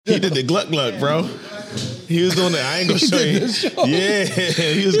He did the gluck gluck, bro. He was doing that. I ain't gonna show you. Yeah,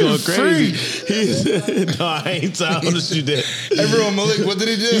 he was going crazy. No, I ain't telling him to shoot that. Everyone, Malik, what did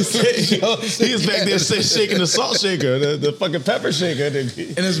he do? He was back there shaking the salt shaker, the fucking pepper shaker. In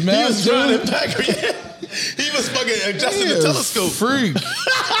his mouth, he was trying to pack. He was fucking adjusting the telescope. Freak.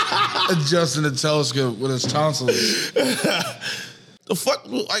 Adjusting the telescope with his tonsils. The fuck?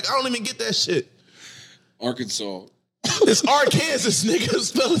 Like, I don't even get that shit. Arkansas. It's Arkansas, nigga.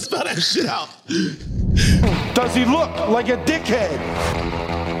 Spell that shit out. Does he look like a dickhead?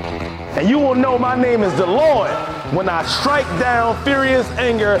 And you will know my name is the Lord when I strike down furious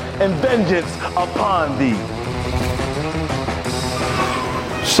anger and vengeance upon thee.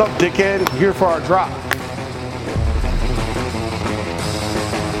 Sup, dickhead? Here for our drop.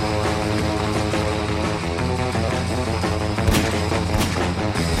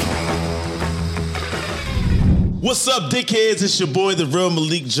 What's up, dickheads? It's your boy, the real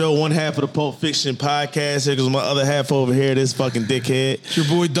Malik Joe, one half of the Pulp Phiction podcast. Here goes my other half over here, this fucking dickhead. It's your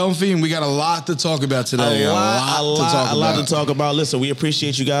boy, Dunphy, and we got a lot to talk about today. A lot to talk about. Listen, we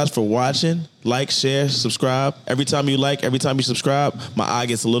appreciate you guys for watching. Like, share, subscribe. Every time you like, every time you subscribe, my eye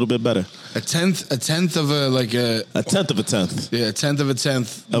gets a little bit better. A tenth of a tenth. Yeah, a tenth of a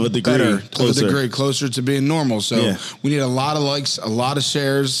degree. Better, closer to being normal. So yeah. We need a lot of likes, a lot of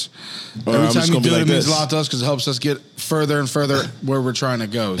shares. Every time you do it, it means a lot to us because it helps us get further and further where we're trying to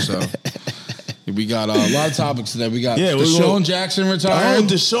go. So we got a lot of topics today. We got Deshaun Jackson retiring.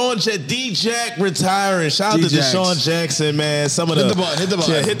 D-Jack retiring. Shout out to Deshaun Jackson, man. Hit the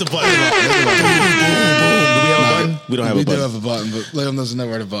button. Yeah, hit the button. Boom. Do we have a button? We don't have a button. We do have a button, but Liam doesn't know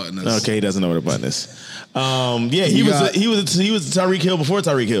where the button is. Okay, he doesn't know where the button is. He was Tyreek Hill before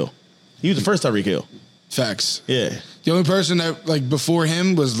Tyreek Hill. He was the first Tyreek Hill. Facts. Yeah. The only person that before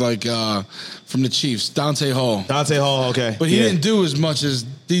him was from the Chiefs, Dante Hall. Okay. But he didn't do as much as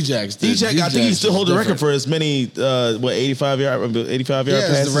D-Jax did. D-Jax, I think he still holds the record for as many 85 yard passes.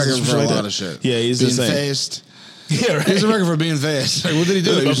 Yeah, the record for a lot of shit. Yeah, he's being insane. Fast. Yeah, right. He's a record for being fast. Like, what did he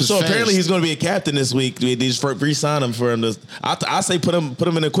do? So apparently he's going to be a captain this week. They just re-sign him for him to. I say put him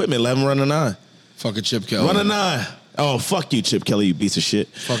in equipment. Let him run a 9. Fucking Chip Kelly. Run a 9. Oh, fuck you, Chip Kelly, you piece of shit.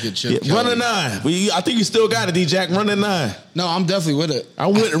 Fucking Chip Kelly. Run a 9. I think you still got it, D-Jack. Run a 9. No, I'm definitely with it. I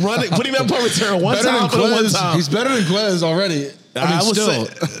would run it. Put him at punt return one time. He's better than Quez already. I mean, still.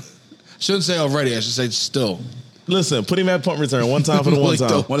 Shouldn't say already. I should say still. Listen, put him at punt return one time for the one time.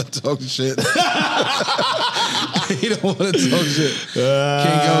 Don't want to talk shit. He don't want to talk shit.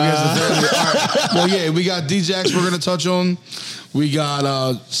 Can't go against the third. All right. Well, yeah, we got D-Jax we're going to touch on. We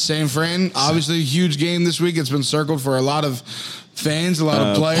got San Fran. Obviously, a huge game this week. It's been circled for a lot of fans, a lot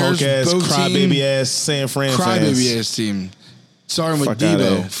of players. Crybaby-ass San Fran fans. Crybaby-ass team. Starting with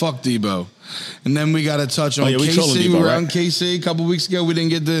Debo. Fuck Debo. And then we got to touch on KC. We were on KC a couple weeks ago. We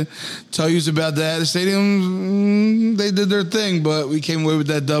didn't get to tell you about that. The stadium, they did their thing, but we came away with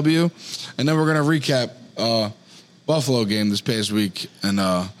that W. And then we're going to recap Buffalo game this past week. And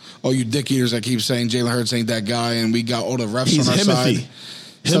all you dick eaters that keep saying Jalen Hurts ain't that guy, and we got all the refs on our side.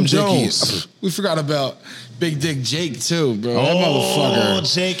 Him Jones. We forgot about Big Dick Jake, too, bro. That motherfucker. Oh,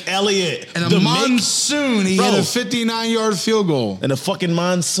 Jake Elliott. And a monsoon. He hit a 59-yard field goal. And a fucking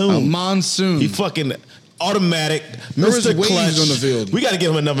monsoon. A monsoon. He fucking automatic. Mr. Clutch. On the field. We got to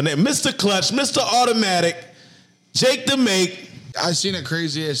give him another name. Mr. Clutch, Mr. Automatic, Jake the Make. I seen a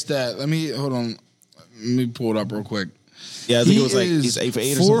crazy-ass stat. Hold on. Let me pull it up real quick. Yeah, I think it was he's 8 for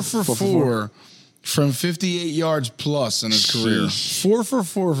 8 or something. 4 for 4 from 58 yards plus in his career. 4 for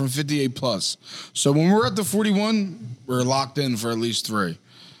 4 from 58 plus. So when we're at the 41, we're locked in for at least 3.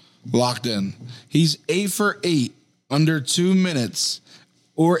 Locked in. He's 8 for 8 under 2 minutes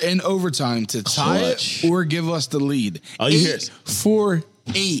or in overtime to tie it or give us the lead. Oh, you hear 4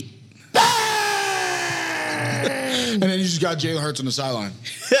 8. And then you just got Jalen Hurts on the sideline.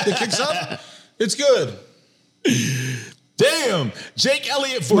 It kicks up. It's good. Damn, Jake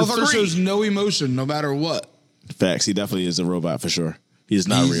Elliott for 3. Shows no emotion, no matter what. Facts, he definitely is a robot for sure. He's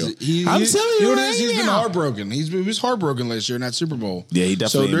not real. I'm telling you, he's been heartbroken. He was heartbroken last year in that Super Bowl. Yeah, he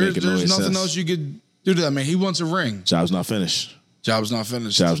definitely ain't making no sense. There's nothing else you could do to that man. He wants a ring. Job's not finished. I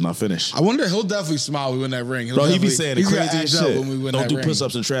wonder, he'll definitely smile when we win that ring. Bro, he be saying the craziest shit. When we win Don't that do ring.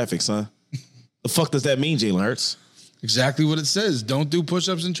 push-ups in traffic, son. The fuck does that mean, Jalen Hurts? Exactly what it says. Don't do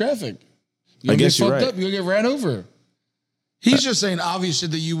push-ups in traffic. I guess you're right. You're going to get ran over. He's just saying obvious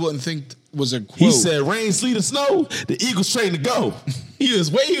shit that you wouldn't think was a quote. He said, rain, sleet, or snow, the Eagles train to go. He was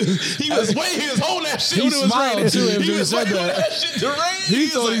holding that shit when it was raining. Too, he was waiting for that shit to rain. He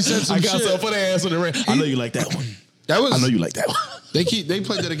thought he said some shit. I got something for the ass on the rain. I know you like that one. I know you like that one. They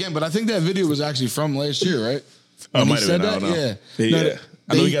played that again, but I think that video was actually from last year, right? Oh, might have been. I don't know. Yeah.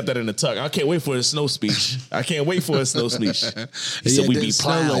 I know he got that in the tuck. I can't wait for his snow speech. He said we be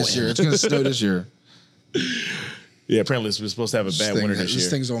plowing. It's going to snow this year. Yeah, apparently we're supposed to have a bad winter this year. This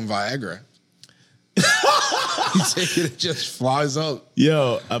thing's on Viagra. You take it just flies up.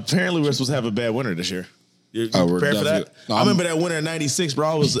 Yo, apparently we're supposed to have a bad winter this year. You prepared for that? I remember that winter in '96, bro.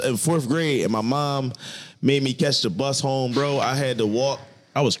 I was in 4th grade, and my mom made me catch the bus home, bro. I had to walk.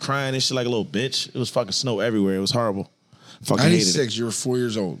 I was crying and shit like a little bitch. It was fucking snow everywhere. It was horrible. Fucking 96, you were 4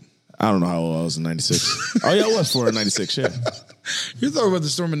 years old. I don't know how old I was in '96. Oh, yeah, I was 4 in '96, shit. You're talking about the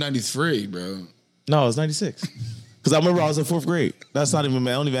storm in '93, bro. No, it was '96. Because I remember I was in 4th grade. That's not even,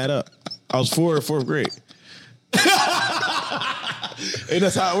 I don't even add up. I was 4 in 4th grade. Hey,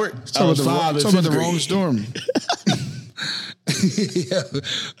 that's how it worked. Talking about the wrong storm. Yeah,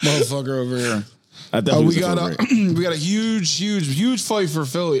 motherfucker over here. We got a huge fight for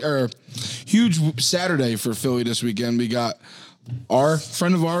Philly, or huge Saturday for Philly this weekend. We got our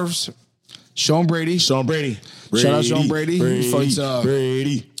friend of ours, Sean Brady. Shout out Sean Brady. He fights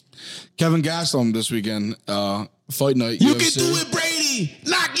Kevin Gastelum this weekend. Fight night. You UFC. can do it, Brady.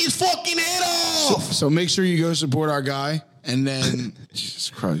 Knock his fucking head off. So make sure you go support our guy, and then Jesus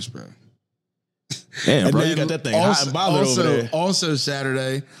Christ, bro. Damn, bro, you got that thing hot and bothered over there. Also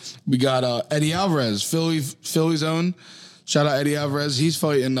Saturday, we got Eddie Alvarez, Philly's own. Shout out Eddie Alvarez. He's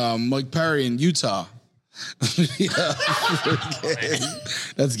fighting Mike Perry in Utah. Yeah,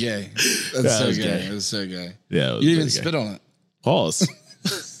 that's gay. That's so gay. That's so gay. Yeah, you didn't even spit on it. Pause.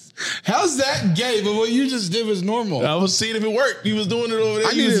 How's that gay? But what you just did was normal. I was seeing if it worked. He was doing it over there.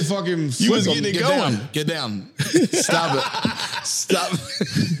 I needed to fucking. You was getting it going. Get down. Stop it. Stop.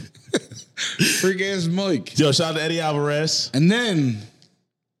 Freak ass Mike. Yo, shout out to Eddie Alvarez. And then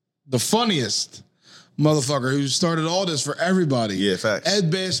the funniest motherfucker who started all this for everybody. Yeah, facts.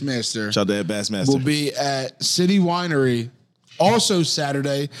 Ed Bassmaster. Shout out to Ed Bassmaster. Will be at City Winery also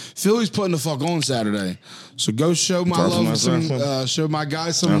Saturday. Philly's putting the fuck on Saturday. So go show my love, show my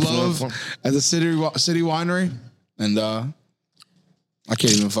guys some love at the City Winery. And I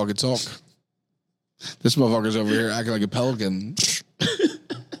can't even fucking talk. This motherfucker's over here acting like a pelican.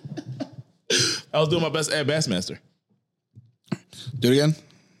 I was doing my best Ed Bassmaster. Do it again.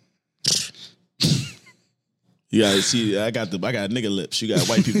 You gotta see, I got nigga lips. You got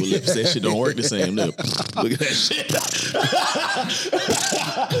white people lips. That shit don't work the same. Look at that shit.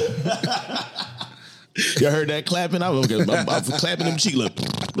 You heard that clapping? I'm clapping them cheek lips.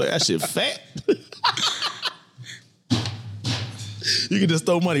 Look, that shit fat. You can just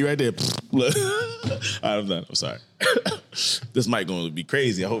throw money right there. Look. I'm done. I'm sorry. This mic going to be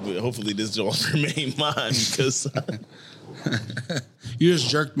crazy. Hopefully this don't remain mine because. You just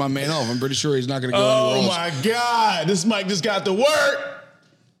jerked my man off. I'm pretty sure he's not going to go anywhere else. Oh my God. This mic just got to work.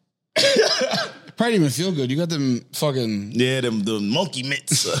 Probably didn't even feel good. You got them fucking... Yeah, the monkey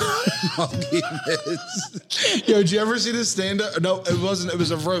mitts. Monkey mitts. Yo, did you ever see this stand-up? No, it wasn't. It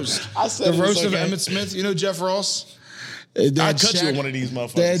was a roast. I said the roast of Emmett Smith. You know Jeff Ross? I cut you with one of these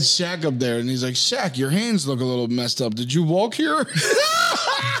motherfuckers. They had Shaq up there, and he's like, Shaq, your hands look a little messed up. Did you walk here?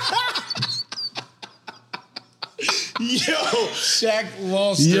 Yo, Shaq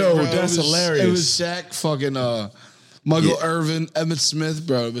lost Yo, it, bro. that's hilarious. It was Shaq, fucking Michael Irvin, Emmett Smith,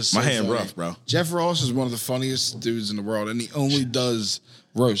 bro. It was so my hand funny. rough, bro. Jeff Ross is one of the funniest dudes in the world, and he only does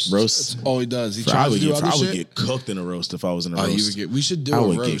roasts. Roasts. That's all he does. He tries to do other shit. I would get cooked in a roast if I was in a roast. We should do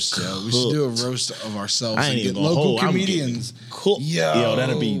a roast, yo. We should do a roast of ourselves and get local comedians. Yo,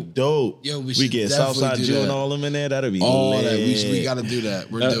 that'd be dope. Yo, we get Southside Joe and all them in there. That'd be all lit. That. We got to do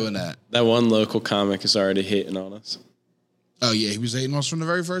that. We're doing that. That one local comic is already hating on us. Oh yeah, he was hating on us from the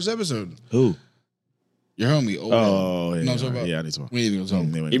very first episode. Who? Your homie. Oh yeah. No, about. Yeah, I need to. We need to go talk.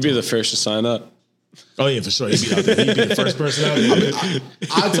 He'd be the first to sign up. Oh yeah, for sure. He'd be the first person out there.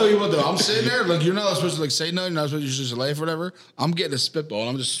 I'll tell you what though, I'm sitting there, like you're not supposed to like say nothing, you're not supposed to just laugh or whatever. I'm getting a spitball and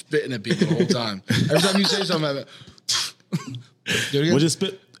I'm just spitting at people the whole time. Every time you say something, do it again. We'll just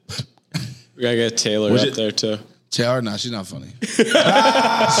spit. We gotta get Taylor up there too. Taylor, nah, she's not funny.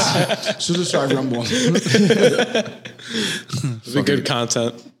 She'll just start rumbling. It'll be good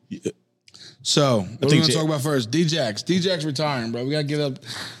content. So, what are we gonna talk about first? D-Jax. D-Jax retiring, bro. We gotta get up.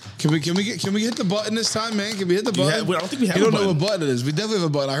 Can we hit the button this time, man? Can we hit the button? I don't think we have You don't know what button it is. We definitely have a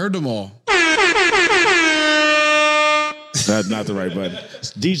button. I heard them all. That's not the right button.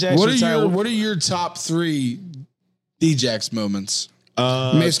 D-Jax retired. What are your top 3 D-Jax moments?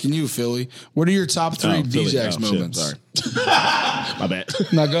 I'm asking you, Philly. What are your top 3 D-Jax moments? Sorry. My bad.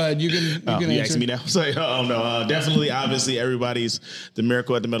 No, go ahead. You can you asking me now? So, no, definitely, obviously, the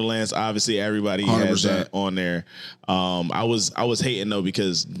Miracle at the Meadowlands. Obviously, everybody 100%. Has that on there. I was hating though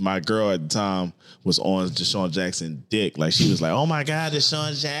because my girl at the time was on Deshaun Jackson dick. Like she was like, "Oh my God,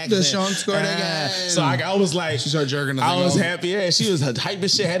 Deshaun Jackson! Deshaun scored again!" So I was like, she started jerking. I was happy. Yeah, she was hype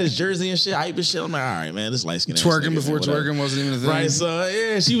as shit. Had his jersey and shit, hype as shit. I'm like, all right, man, this light skin twerking before twerking wasn't even a thing. Right? So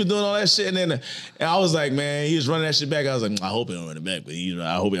yeah, she was doing all that shit, and then I was like, man, he was running that shit back. I was like, I hope he don't run it back, but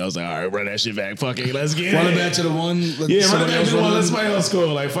I hope I was like, all right, run that shit back. Fuck it, let's get run it back to the one. Run it back to the one. Let somebody else score.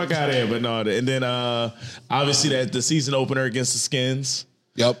 Like fuck out of here. But no, and then obviously that the season opener against the Skins.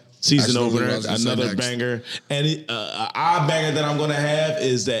 Yep. Season opener, another banger. And an odd banger that I'm going to have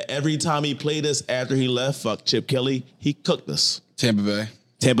is that every time he played us after he left, fuck Chip Kelly, he cooked us. Tampa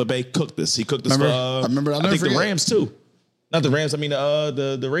Bay cooked us. He cooked us for, I think the Rams too. Not the Rams, I mean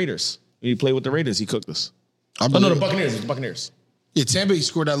the Raiders. When he played with the Raiders, he cooked us. The Buccaneers. It was the Buccaneers. Yeah, Tampa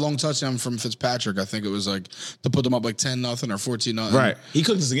scored that long touchdown from Fitzpatrick. I think it was like to put them up like 10-0 or 14-0. Right. He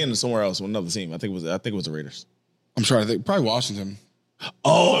cooked us again somewhere else with another team. I think it was the Raiders. I'm trying to think. Probably Washington.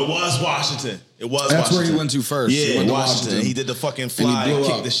 Oh, it was Washington. That's Washington. where he went to first. Yeah, Washington. He did the fucking fly and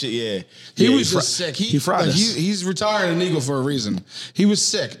kicked the shit. Yeah. He was just sick. He fried us. He's retired an Eagle for a reason. He was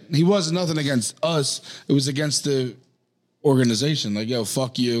sick. He wasn't nothing against us. It was against the organization. Like, yo,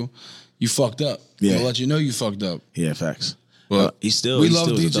 fuck you. You fucked up. Yeah. I'll let you know you fucked up. Yeah, facts. But we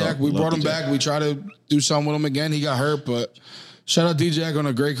love D-Jack. We brought him back. We tried to do something with him again. He got hurt, but shout out D-Jack on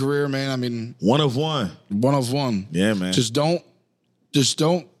a great career, man. I mean, one of one. Yeah, man. Just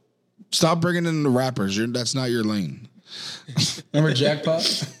don't stop bringing in the rappers. That's not your lane. Remember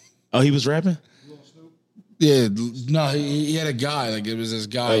Jackpot? Oh, he was rapping? Yeah, no, he had a guy. Like it was this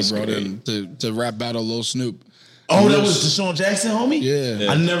guy he brought in to rap battle Lil Snoop. Oh, that was Deshaun Jackson, homie?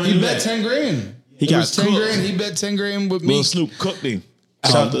 Yeah. I never knew bet that. $10,000. He got $10,000. He bet $10,000 with me. Lil Snoop cooked him.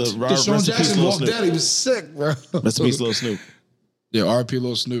 Deshaun Jackson walked out. He was sick, bro. Rest in peace, Lil Snoop. Yeah, RP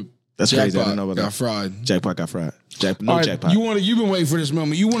Lil Snoop. That's crazy. I don't know about that. Got fried. Jackpot got fried. Jackpot. Jackpot. You've been waiting for this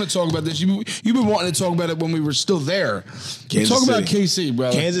moment. You want to talk about this. You've been wanting to talk about it when we were still there. Talk about KC,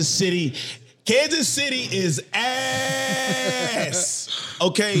 brother. Kansas City is ass.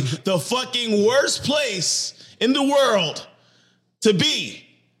 Okay, the fucking worst place in the world to be.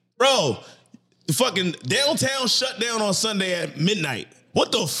 Bro, the fucking downtown shut down on Sunday at midnight.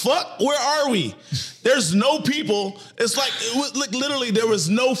 What the fuck? Where are we? There's no people. It's like literally there was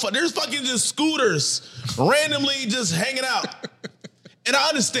no there's fucking just scooters randomly just hanging out. And I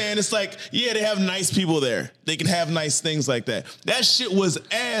understand it's like, yeah, they have nice people there. They can have nice things like that. That shit was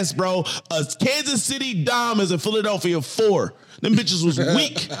ass, bro. A Kansas City Dom is a Philadelphia 4. Them bitches was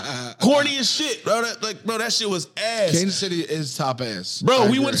weak. Corny as shit, bro. That shit was ass. Kansas City is top ass.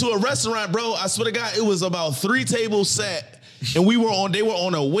 Bro, we went to a restaurant, bro. I swear to God, it was about 3 tables set. And they were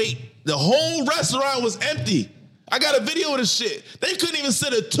on a wait. The whole restaurant was empty. I got a video of this shit. They couldn't even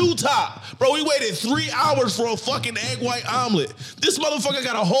sit a 2-top. Bro, we waited 3 hours for a fucking egg white omelet. This motherfucker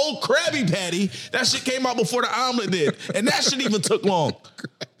got a whole Krabby Patty. That shit came out before the omelet did. And that shit even took long.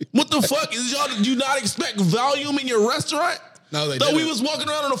 What the fuck? Do you not expect volume in your restaurant? No, they Though didn't. we was walking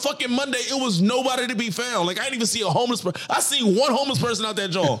around on a fucking Monday, it was nobody to be found. Like, I didn't even see a homeless person. I seen one homeless person out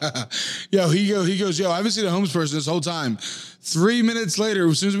that joint. Yo, he goes, yo, I haven't seen a homeless person this whole time. 3 minutes later,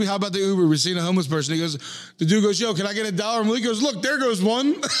 as soon as we hop out the Uber, we seen a homeless person. The dude goes, yo, can I get $1? And Malik goes, look, there goes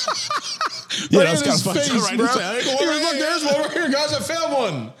one. Yeah, that's kind of fucked up, right? Bro. He goes, look, there's one right here, guys. I found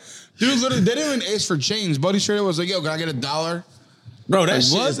one. Dude, literally, they didn't even ask for change. Buddy straight up was like, yo, can I get $1? Bro, that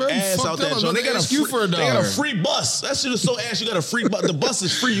shit is ass out that joint. They got a free bus. That shit is so ass. You got a free bus. The bus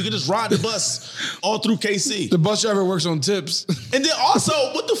is free. You can just ride the bus all through KC. The bus driver works on tips. And then also,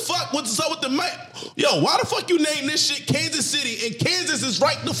 what the fuck? What's up with the mic? Yo, why the fuck you name this shit Kansas City and Kansas is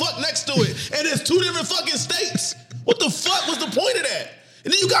right the fuck next to it? And it's 2 different fucking states. What the fuck was the point of that?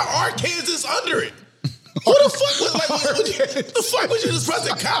 And then you got Arkansas under it. Who the fuck was like? What the fuck was you just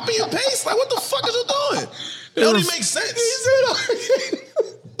pressing copy and paste? Like, what the fuck is you doing? That don't even make sense.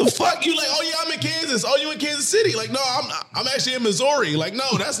 The fuck you like? Oh yeah, I'm in Kansas. Oh, you in Kansas City? Like, no, I'm actually in Missouri. Like, no,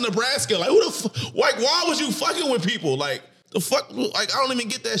 that's Nebraska. Like, who the fuck? Like, why was you fucking with people? Like, the fuck? Like, I don't even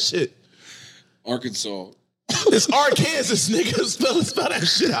get that shit. Arkansas. It's Arkansas, nigga. Spell that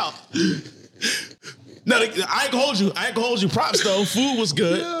shit out. No, I ain't gonna hold you. Props though. Food was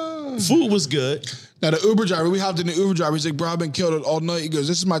good. Yeah. Food was good. Now, the Uber driver, we hopped in the Uber driver. He's like, bro, I've been killed all night. He goes,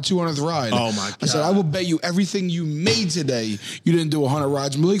 this is my 200th ride. Oh, my God. I said, I will bet you everything you made today, you didn't do 100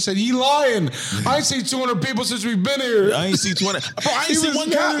 rides. Malik said, he lying. I ain't seen 200 people since we've been here. I ain't seen 200. Bro, I ain't seen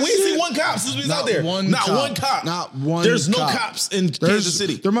one cop. We ain't seen one cop since we was out there. Not one cop. Not one There's cop. no cops in Kansas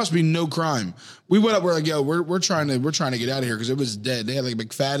City. There must be no crime. We went up, we're like, yo, we're trying to get out of here because it was dead. They had like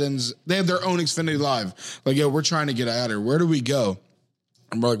McFadden's. They had their own Xfinity Live. Like, yo, we're trying to get out of here. Where do we go?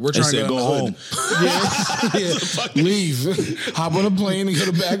 And we're like, we're trying to go home. Yeah. Leave. Hop on a plane and go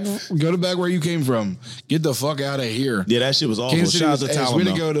to back where you came from. Get the fuck out of here. Yeah, that shit was awful. Kansas City Shout out to Talon. We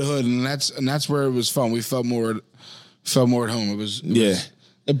didn't go to the hood, and that's where it was fun. We felt more at home. It was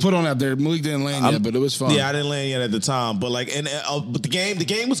it put on out there. Malik didn't land yet, but it was fun. Yeah, I didn't land yet at the time, but like, but the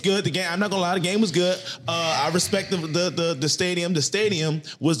game was good. The game, I'm not gonna lie, the game was good. I respect the stadium. The stadium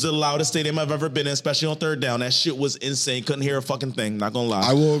was the loudest stadium I've ever been in, especially on third down. That shit was insane. Couldn't hear a fucking thing. Not gonna lie.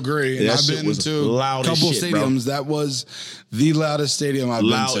 I will agree. And That I've shit been was to a loud as couple shit, stadiums. bro. That was the loudest stadium I've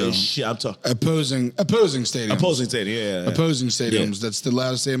Loud been to. as shit. I'm talking. Opposing stadiums. Opposing stadium. Yeah. Opposing stadiums. Yeah. That's the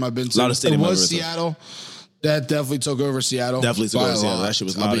loudest stadium I've been to. Loudest stadium it I've was ever been to. Seattle. That definitely took over Seattle. Definitely took by over a Seattle. lot. That shit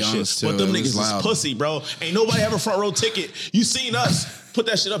was I'll loud be as honest, shit. too. But them It was niggas is loud. pussy, bro. Ain't nobody have a front row ticket. You seen us. Put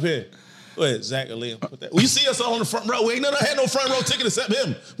that shit up here. Go ahead, Zach and Liam. Put that. Well, you see us all on the front row. We ain't never had no front row ticket except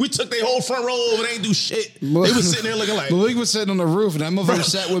him. We took their whole front row over. They ain't do shit. They was sitting there looking like. Malik was sitting on the roof, and that motherfucker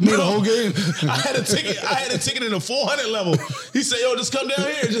sat with me the whole game. I had a ticket in the 400 level. He said, "Yo, just come down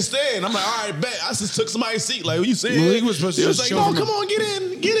here and just stand." I'm like, "All right, bet." I just took somebody's seat. Like, what you saying? Malik was supposed to He was just like, show "No, come on, get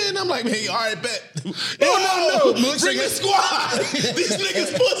in." I'm like, "Hey, all right, bet." No. Bring the squad. These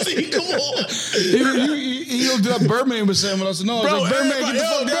niggas pussy. Come on. He looked up. Birdman was saying with us. No, I was like, Birdman, get the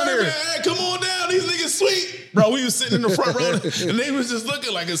fuck down here. Hey, come on down. These niggas sweet. Bro, we was sitting in the front row and they was just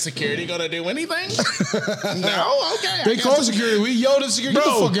looking like, is security gonna do anything? No, okay. They called security. We yelled at security. Get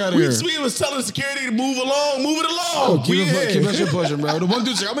the fuck out of here. We was telling security to move it along. Oh, keep that shit pushing, bro. The one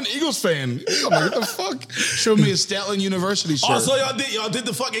dude said, I'm an Eagles fan. I'm like, what the fuck? Showed me a Statland University shirt. Also, y'all did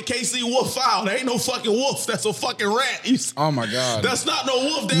the fucking KC wolf foul. There ain't no fucking wolf. That's a fucking rat. Oh my God. That's not no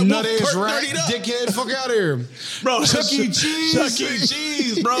wolf. That Nut wolf ass perked rat, 30'd up. dickhead. Fuck out of here. Bro, Chuck E. Cheese. Chuck E.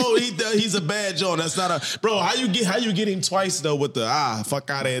 Cheese, bro. He's a bad John. That's not a bro. How you get him twice though with the fuck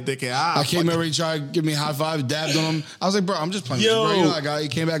out of here, dickhead. I came over, he tried to give me a high five, dabbed on him. I was like, bro, I'm just playing with you, bro. You know that guy. He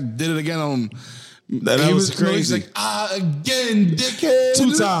came back, did it again on him. That was crazy. He's like, again, dickhead.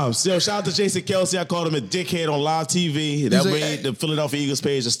 2 times. Yo, shout out to Jason Kelsey. I called him a dickhead on live TV. That way, the Philadelphia Eagles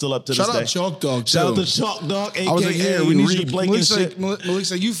page is still up to this day. Shout out Chalk Dog, too. Shout out to Chalk Dog, a.k.a. I was like, yeah, we need you. Blake shit. Malik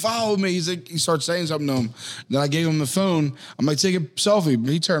said, you followed me. He's like, he started saying something to him. Then I gave him the phone. I'm like, take a selfie.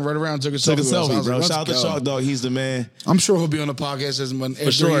 He turned right around and took a selfie. Took a selfie, bro. Like, shout out to Chalk Dog. He's the man. I'm sure he'll be on the podcast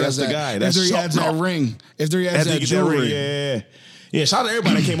for sure. That's the guy. That's after he adds that ring. After he adds that jewelry. Yeah. Yeah, shout out to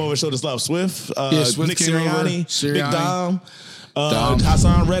everybody that came over and showed us love. Swift, Swift Nick came over. Sirianni, Big Dom,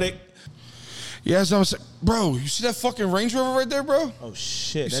 Hassan Reddick. Yeah, so I was like, bro, you see that fucking Range Rover right there, bro? Oh,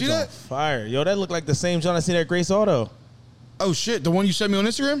 shit. You see that? Fire. Yo, that looked like the same John I seen at Grace Auto. Oh, shit. The one you sent me on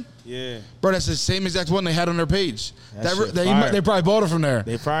Instagram? Yeah. Bro, that's the same exact one they had on their page. They probably bought it from there.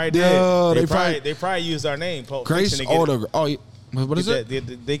 They probably did. Yo, they probably used our name, Pulp Grace Fiction. Auto. Oh, what is it?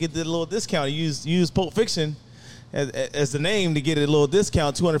 They get the little discount. Use Pulp Fiction as the name to get a little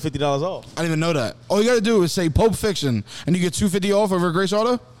discount, $250 off. I didn't even know that. All you got to do is say Pulp Fiction, and you get $250 off over Grace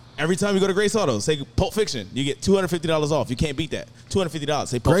Auto? Every time you go to Grace Auto, say Pulp Fiction. You get $250 off. You can't beat that. $250.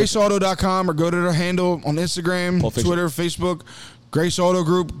 Say Pulp Fiction. GraceAuto.com or go to their handle on Instagram, Twitter, Facebook. Grace Auto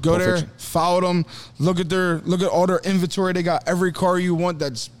Group. Go there, follow them. Look at all their inventory. They got every car you want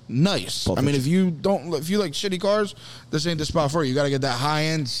that's nice. I mean, if you like shitty cars, this ain't the spot for you. You got to get that high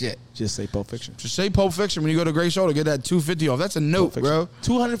end shit. Just say Pulp Fiction. Just say Pulp Fiction when you go to Grace Auto. Get that $250 off. That's a note, bro.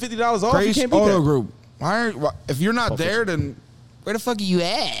 $250 off. Grace you can't beat Auto that. Group. If you're not there, then where the fuck are you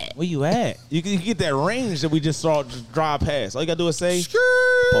at? Where you at? You can get that range that we just saw just drive past. All you gotta do is say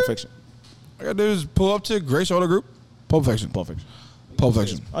Pulp Fiction. All you gotta do is pull up to Grace Auto Group. Pulp Fiction. Pulp Fiction. Pulp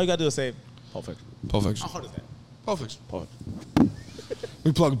Fiction. All you gotta do is say Pulp Fiction. Pulp Fiction. How hard is that? Pulp Fiction. Pulp Fiction.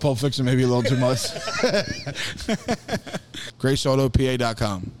 We plugged Pulp Fiction maybe a little too much.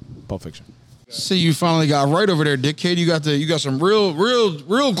 GraceAutoPA.com. Pulp Fiction. See, you finally got right over there, dickhead. You got some real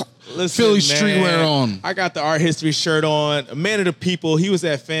Philly streetwear on. I got the art history shirt on. A man of the people. He was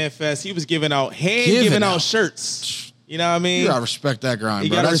at Fan Fest. He was giving out shirts. You know what I mean? You gotta respect that grind, You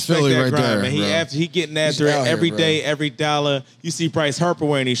bro. gotta That's respect Philly that right grind, there, man. bro. He getting after it every day, every dollar. You see Bryce Harper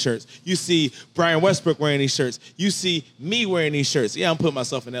wearing these shirts. You see Brian Westbrook wearing these shirts. You see me wearing these shirts. Yeah, I'm putting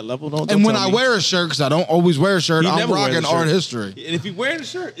myself in that level. Don't and when tell I me. wear a shirt, because I don't always wear a shirt, I'm rocking art history. And if you're wearing a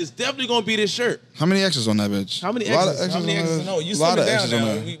shirt, it's definitely gonna be this shirt. How many X's on that bitch? How many X's? How many X's? No, you slimming down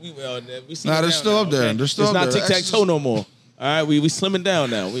now. Nah, they're still up there. They're still up there. It's not tic-tac-toe no more. All right, we slimming down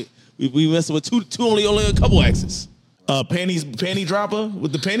now. We messing with two only a couple X's. Panty dropper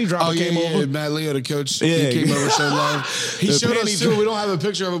with the panty dropper came over. Matt Leo, the coach, he came over, showed love. He showed us too. We don't have a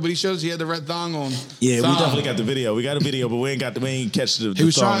picture of it, but he shows he had the red thong on. Yeah, we definitely got the video. We got a video, but we ain't catch the. He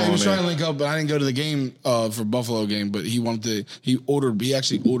was trying to link up, but I didn't go to the game for Buffalo game. But he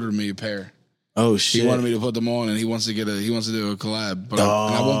actually ordered me a pair. Oh shit! He wanted me to put them on, and he wants to do a collab. But and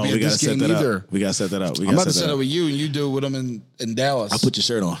I won't be at this game either. We gotta set that up. I'm about to set it with you, and you do it with them in Dallas. I'll put your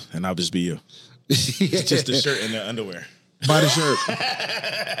shirt on, and I'll just be you. Just the shirt and the underwear. Buy the shirt.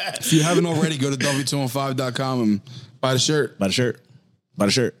 If you haven't already, go to Dunphy215.com and buy the shirt. Buy the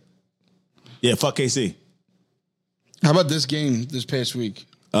shirt. Yeah, fuck KC. How about this game this past week?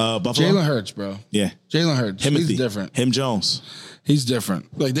 Buffalo. Jalen Hurts, bro. Yeah. Jalen Hurts. Himothy. He's different. Him Jones. He's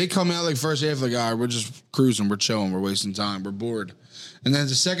different. Like, they come out like first half, like, all right, we're just cruising, we're chilling, we're wasting time, we're bored. And then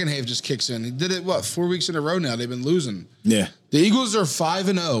the second half just kicks in. He did it, 4 weeks in a row now? They've been losing. Yeah. The Eagles are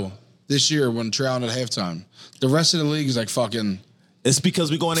 5-0 this year when trailing at halftime. The rest of the league is like fucking. It's because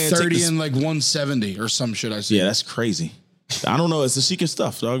we go in there 30 and like 170 or some shit. I see. Yeah, that's crazy. I don't know. It's the secret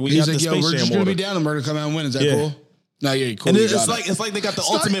stuff, dog. He's like, yo, we're just gonna be down and we're gonna come out and win. Is that cool? No, yeah, cool. And it's like they got the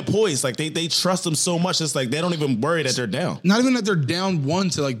ultimate poise. Like they trust them so much. It's like they don't even worry that they're down. Not even that they're down 1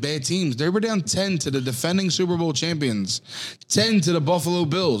 to like bad teams. They were down 10 to the defending Super Bowl champions, 10 to the Buffalo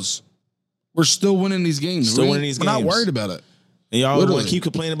Bills. We're still winning these games. We're not worried about it. And y'all want to keep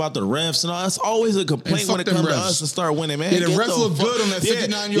complaining about the refs and all. That's always a complaint when it comes to us to start winning, man. Yeah, the ref looked good on that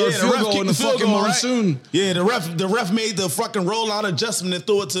 59-yard field goal in the fucking monsoon. Right? Yeah, the ref made the fucking rollout adjustment and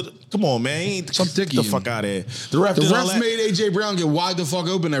threw it to the... Come on, man. Some dicky. The fuck out of here. The ref made A.J. Brown get wide the fuck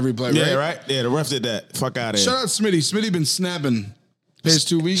open every play, right? Yeah, right? Yeah, the ref did that. Fuck out of here. Shout out Smitty. Smitty been snapping past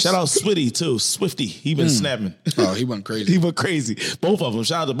 2 weeks. Shout out Switty, too. Swifty. He been snapping. Oh, he went crazy. He went crazy. Both of them.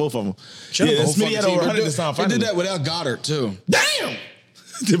 Shout out to both of them. Smitty had over 100 this time. He did that without Goddard, too. Damn!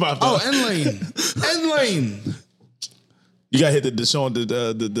 End lane. You got hit the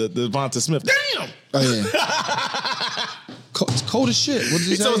Devonta Smith. Damn! Oh, yeah. It's cold as shit. What did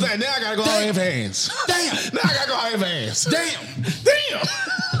he say? So now I gotta go out and have hands. Damn! Now I gotta go out and have hands. Damn!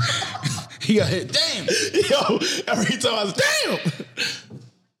 He got hit. Damn! Yo, every time I was, damn!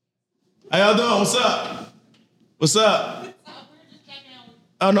 How y'all doing? What's up?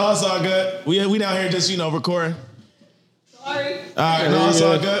 Oh, no, it's all good. We down here just, recording. Sorry. All right, no, it's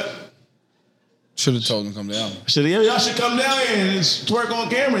all good. Should have told him to come down. Y'all should come down here and twerk on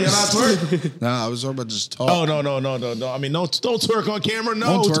camera. Y'all not twerk? Nah, I was talking about just talk. Oh, no. I mean, don't twerk on camera.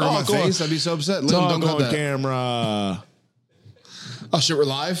 No, don't twerk on my face. I'd be so upset. Talk on camera. Oh, shit, we're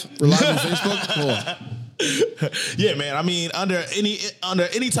live? We're live on Facebook? Cool. Yeah, man. I mean, under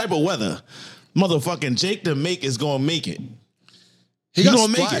any type of weather, motherfucking Jake the Make is going to make it. He got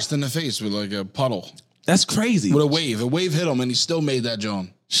splashed in the face with like a puddle. That's crazy. With a wave. A wave hit him, and he still made that,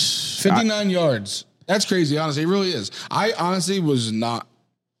 John. 59 yards. That's crazy, honestly. It really is. I honestly was not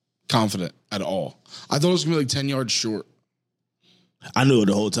confident at all. I thought it was going to be like 10 yards short. I knew it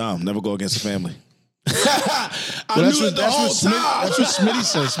the whole time. Never go against the family. That's what Smitty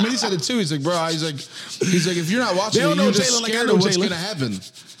said. Smitty said it too. He's like, bro, he's like, if you're not watching it, you're just scared of what's going to happen.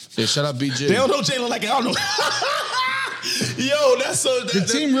 Yeah, shut up, BJ. They don't know Jalen like I don't know. Yo, that's so... The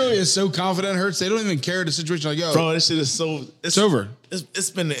team really is so confident, Hurts. They don't even care the situation. Like, yo... Bro, this shit is so... It's over. It's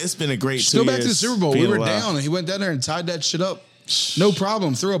been a great 2 years. Go back to the Super Bowl. We were down, and he went down there and tied that shit up. No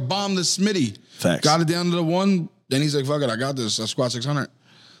problem. Threw a bomb to Smitty. Facts. Got it down to the 1. Then he's like, fuck it, I got this. I squat 600.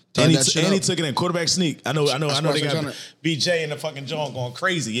 And he took it in quarterback sneak. I know they got BJ and the fucking John going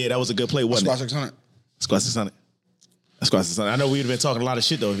crazy. Yeah, that was a good play, wasn't it? Squat 600. I know we'd have been talking a lot of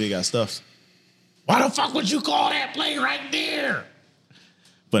shit, though, if he got stuffed. Why the fuck would you call that play right there?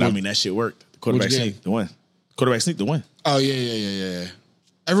 But, I mean, that shit worked. Quarterback sneak, the one. Quarterback sneak, the one. Oh, yeah.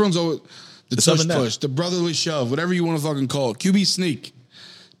 Everyone's always... The tush push, the brotherly shove, whatever you want to fucking call it. QB sneak.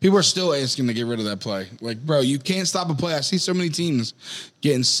 People are still asking to get rid of that play. Like, bro, you can't stop a play. I see so many teams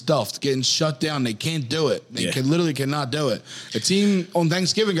getting stuffed, getting shut down. They can't do it. They literally cannot do it. A team on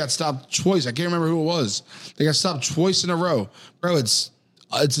Thanksgiving got stopped twice. I can't remember who it was. They got stopped twice in a row. Bro, it's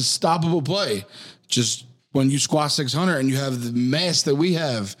a stoppable play. Just when you squat 600 and you have the mass that we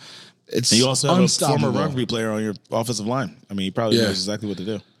have, it's unstoppable. You also have a former rugby player on your offensive line. I mean, he probably knows exactly what to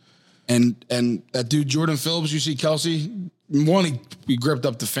do. And that dude Jordan Phillips, you see Kelsey. One, he gripped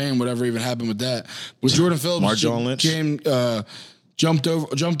up the fan, whatever even happened with that. But Jordan Phillips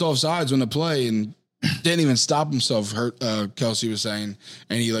jumped off sides on the play and didn't even stop himself. Kelsey was saying,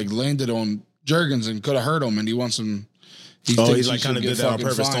 and he like landed on Juergens and could have hurt him. And he wants him. He's like kind of did that on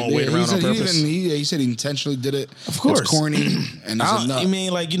purpose, throwing weight around on purpose. He said he intentionally did it. Of course, it's corny and it's a nut. I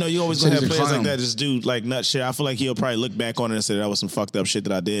mean, like you always gonna have players like that just do like nut shit. I feel like he'll probably look back on it and say that was some fucked up shit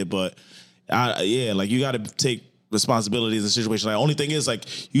that I did. But like you got to take responsibilities in situations. Like only thing is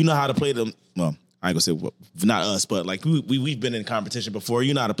like you know how to play them. Well, I ain't gonna say not us, but like we've been in competition before.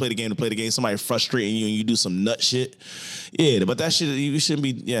 You know how to play the game. Somebody frustrating you and you do some nut shit. Yeah, but that shit you shouldn't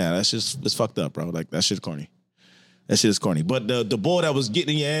be. Yeah, that's just it's fucked up, bro. Like that shit's corny. That shit is corny. But the boy that was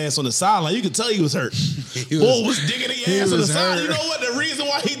getting your ass on the sideline, you could tell he was hurt. Boy was digging the ass on the sideline. You know what? The reason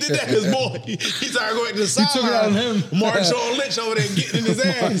why he did that is, boy, he started going to the sideline. He took it out of him. Marshawn Lynch over there getting in his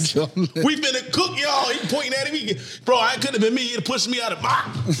ass. We finna cook y'all. He pointing at him. Bro, I couldn't have been me. He'd have pushed me out of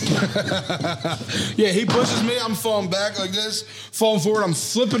box. Yeah, he pushes me. I'm falling back like this, falling forward. I'm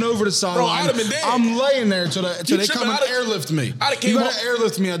flipping over the sideline. Bro, I'd have been dead. I'm laying there till they come and airlift me. You gotta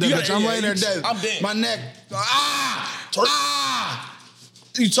airlift me out there, bitch. I'm laying there dead. I'm dead. My neck.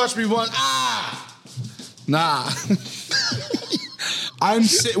 You touch me once. Nah.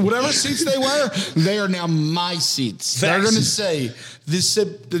 Whatever seats they wear, they are now my seats. Facts. They're gonna say this.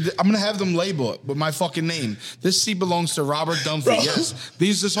 I'm gonna have them label it with my fucking name. This seat belongs to Robert Dunphy. Bro. Yes,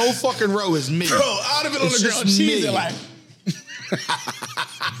 this whole fucking row is me. Bro, I'd have been on the ground cheesing like.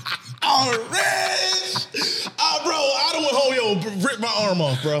 Orange! Bro, I don't want home, rip my arm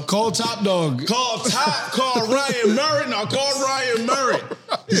off, bro. Call Top Dog. Call Ryan Murray. No, call Ryan Murray.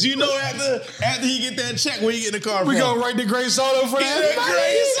 Because you know after he get that check, where you get in the car we go right to Grace Auto for that.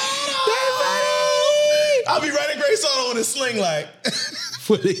 I'll be right at Grace Auto on a sling like.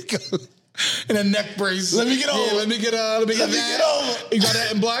 Where they go? In a neck brace. Let me get over. Yeah, let me get over. You got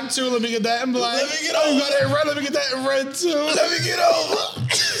that in black too. Let me get that in black. Let me get over. You got that in red. Let me get that in red too. Let me get over.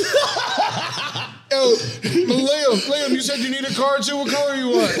 Yo, Liam, you said you need a car too. What color you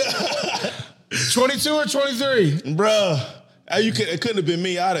want? 22 or 23? Bruh. It couldn't have been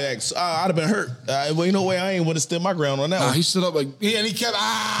me. I'd have been hurt. Well, you know what? I ain't want to stand my ground on that one. He stood up like, and he kept,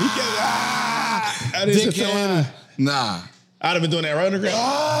 I didn't Nah. I'd have been doing that right on the ground.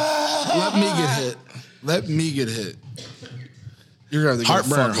 Let me get hit. You're gonna have to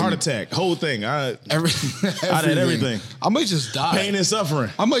heartburn, heart attack, whole thing. I had everything. I might just die. Pain and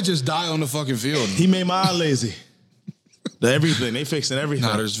suffering. I might just die on the fucking field. He made my eye lazy. Everything. They fixing everything.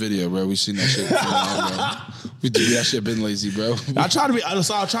 Nah, there's video, bro. We seen that shit. We did that shit been lazy, bro. I tried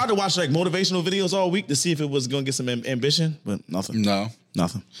to watch like motivational videos all week to see if it was gonna get some ambition, but nothing. No.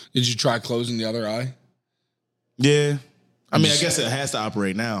 Nothing. Did you try closing the other eye? Yeah. I mean, I guess it has to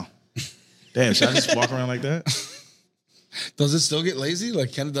operate now. Damn, should I just walk around like that? Does it still get lazy?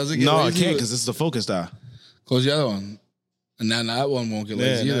 Like, does it get lazy? No, it can't because this is a focused eye. Close the other one. And then that one won't get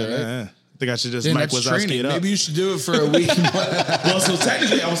lazy either, right? Yeah. I think I should just Mike Wazowski it up. Maybe you should do it for a week. Well, so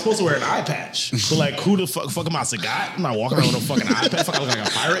technically, I was supposed to wear an eye patch. So, like, who the fuck am I, Sagat? I'm not walking around with a fucking eye patch. Fuck, I look like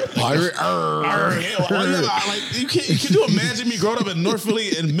a pirate. Like, you can you imagine me growing up in North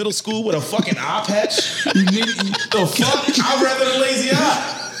Philly in middle school with a fucking eye patch? The fuck? I'd rather a lazy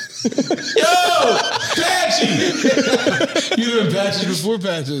eye. Yo, Patchy! You been patches before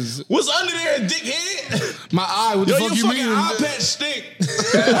patches. What's under there, dickhead? My eye. What the fuck you mean? Eye patch stink.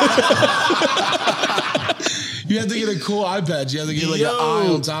 You have to get a cool eye patch. You have to get like an eye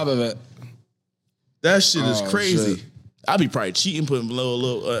on top of it. That shit is crazy. Shit. I'd be probably cheating, putting a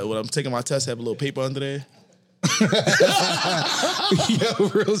little when I'm taking my test, have a little paper under there. Yo,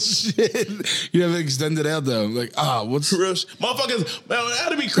 real shit. You have it extended out though. Like, what's real shit? Motherfuckers, man,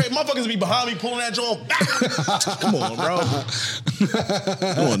 that'd be crazy. Motherfuckers be behind me pulling that joint back. Come on, bro.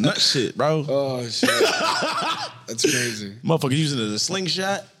 Doing nut shit, bro. Oh shit. That's crazy. Motherfuckers using it as a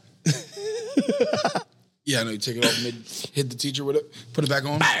slingshot. Yeah, I know. You take it off mid, hit the teacher with it, put it back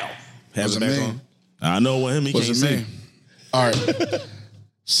on. Bow. Have it back on. I know what him. He can't see. All right.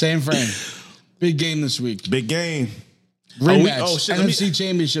 San Fran. Big game this week. Big game. Rematch. NFC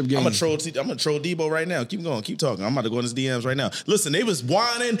Championship game. I'm gonna troll Debo right now. Keep going. Keep talking. I'm about to go in his DMs right now. Listen, they was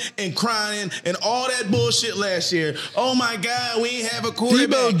whining and crying and all that bullshit last year. Oh my God, we ain't have a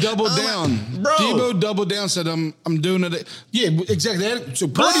quarterback. Debo doubled down. Bro. Debo doubled down, said, I'm doing it. Yeah, exactly. So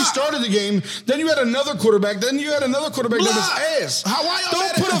Purdy started the game. Then you had another quarterback. Then you had another quarterback that was ass. Why y'all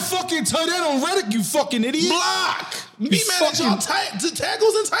Don't put a fucking tight end on Reddick, you fucking idiot. Block. Be mad at y'all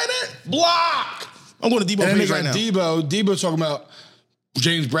tackles and tight end? Block. I'm going to Debo page right now. Debo talking about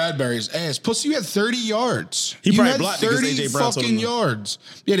James Bradbury's ass. Plus, you had 30 yards. He probably had blocked 30 AJ Brown fucking yards.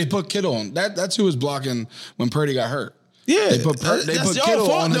 Yeah, they put Kittle on. That's who was blocking when Purdy got hurt. Yeah, they put Kittle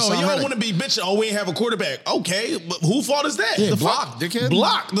fault, on. No, y'all want to be bitching. Oh, we ain't have a quarterback. Okay, but who fault is that? Yeah, the block, dickhead.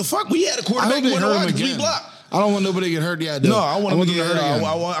 Block. The fuck? We had a quarterback. We blocked. I don't want nobody to get hurt. Yeah, no, I want them to get hurt.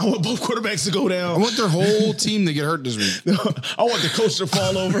 I want both quarterbacks to go down. I want their whole team to get hurt this week. I want the coach to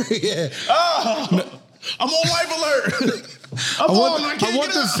fall over. Yeah. Oh, I'm on life alert. I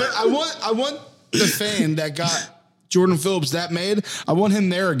want the fan that got Jordan Phillips that mad. I want him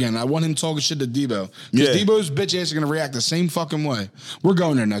there again. I want him talking shit to Debo. Because Debo's bitch ass are going to react the same fucking way. We're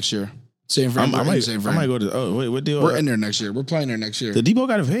going there next year. Same frame. I might go to. Oh wait, what deal? We're in there next year. We're playing there next year. The Debo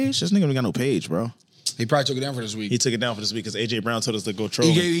got a page? This nigga ain't got no page, bro. He probably took it down for this week. He took it down for this week because AJ Brown told us to go troll.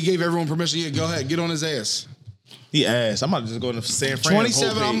 He gave everyone permission. Yeah, go ahead, get on his ass. He asked. I'm about to just go to San Fran.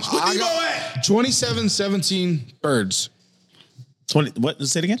 27-17 Birds. 20. What?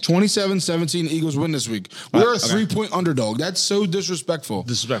 Say it again. 27-17 Eagles win this week. We're a 3-point underdog. That's so disrespectful.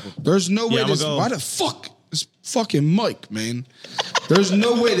 There's no way this. Why the fuck is fucking Mike, man? There's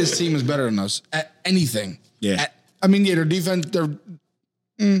no way this team is better than us at anything. Yeah. Their defense.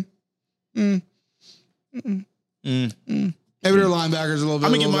 Maybe their linebackers a little bit.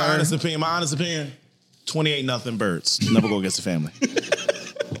 I'm gonna give my honest opinion. My honest opinion: 28-0 Birds. Never go against the family.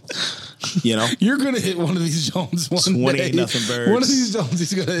 You know, you're gonna hit one of these Jones. 28-0 Birds. One of these Jones,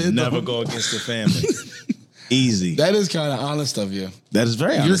 he's gonna hit. Never go against the family. Easy. That is kind of honest of you. That is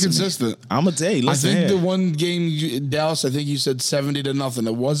very honest. You're consistent. I'm gonna tell you. Listen, I think the one game Dallas, I think you said 70-0.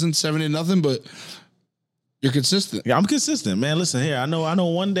 It wasn't 70-0, but. You're consistent. Yeah, I'm consistent, man. Listen here. I know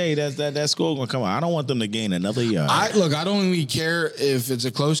one day that score gonna come out. I don't want them to gain another yard. I don't really care if it's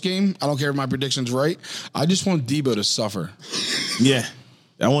a close game. I don't care if my prediction's right. I just want Debo to suffer. Yeah.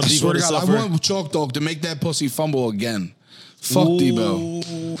 I want Debo to suffer. I want Chalk Dog to make that pussy fumble again. Fuck Debo.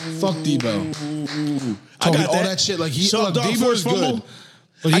 Fuck Debo. I got all that shit. Like Debo's good.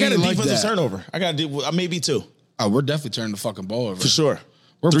 I got a defensive turnover. I got maybe 2. Oh, we're definitely turning the fucking ball over. For sure.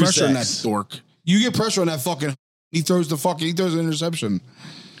 We're pressuring that dork. You get pressure on that fucking. He throws an interception.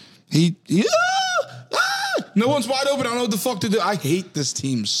 No one's wide open. I don't know what the fuck to do. I hate this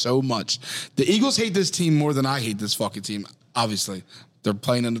team so much. The Eagles hate this team more than I hate this fucking team. Obviously, they're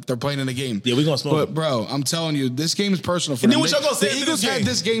playing in a game. Yeah, we gonna smoke. But bro, I'm telling you, this game is personal for them. What y'all gonna say? The Eagles had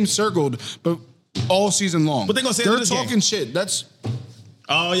this game circled, but all season long. What they gonna say? They're talking shit. That's.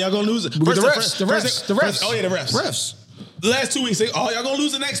 Oh, y'all gonna lose it. The refs. Oh yeah, the refs. The last 2 weeks, y'all gonna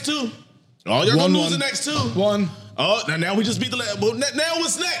lose the next 2. Oh, you're going to lose the next 2. 1. Oh, now we just beat the last. Well, now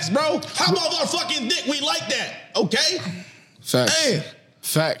what's next, bro? How about our fucking dick? We like that, okay? Facts. Hey.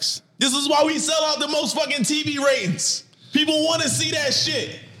 Facts. This is why we sell out the most fucking TV ratings. People want to see that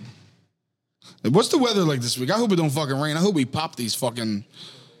shit. What's the weather like this week? I hope it don't fucking rain. I hope we pop these fucking...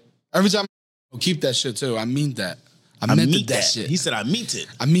 Every time keep that shit, too. I mean that. I meant that shit. He said I meant it.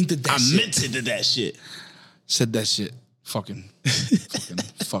 I meant that shit. I meant it to that shit. Said that shit. Fucking.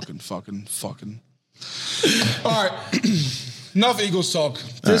 All right. Enough Eagles talk.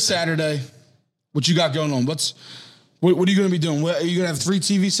 This Saturday, what you got going on? What are you going to be doing? Are you going to have 3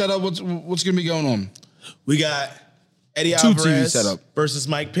 TV set up? What's going to be going on? We got Eddie 2 Alvarez TV set up versus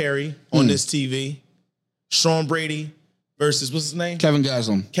Mike Perry on this TV. Sean Brady versus, what's his name? Kevin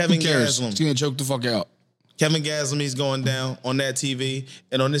Gaslam. Kevin Gaslam. He's going to choke the fuck out. Kevin Gaslam, he's going down on that TV.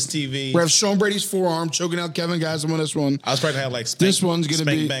 And on this TV... We have Sean Brady's forearm choking out Kevin Gaslam on this one. I was probably going to have like this one's going to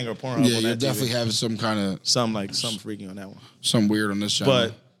be... Bang or Pornhub yeah, on that you definitely have some kind of... Something freaky on that one. Something weird on this channel.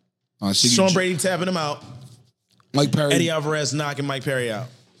 But Sean Brady tapping him out. Mike Perry. Eddie Alvarez knocking Mike Perry out.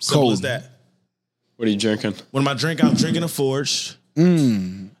 Simple as that. What are you drinking? What am I drinking? I'm drinking a Forge.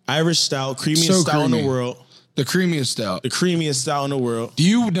 Irish stout. Creamiest stout in the world. The creamiest stout. The creamiest stout in the world. Do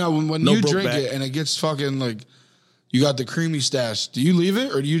you... Now, when you drink it and it gets fucking like... You got the creamy stash. Do you leave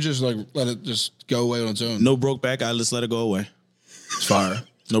it or do you just like let it just go away on its own? No broke back. I just let it go away. It's fire.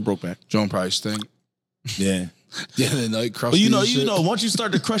 No broke back. John probably stink. Yeah. Yeah, the night crusty. Well, you know, once you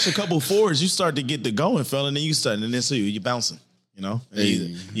start to crush a couple fours, you start to get the going, fella, and then you start, and then so you're bouncing.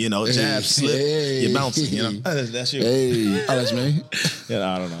 You know, jab, slip, you're bouncing. You know, that's you. Hey, that's me. Yeah,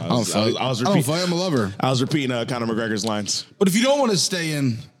 I don't know. I was repeating. I'm a lover. I was repeating Conor McGregor's lines. But if you don't want to stay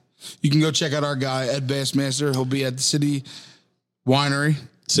in, you can go check out our guy Ed Bassmaster. He'll be at the City Winery.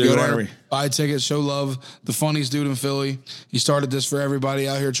 Buy tickets, show love. The funniest dude in Philly. He started this for everybody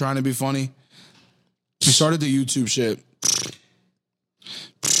out here trying to be funny. He started the YouTube shit.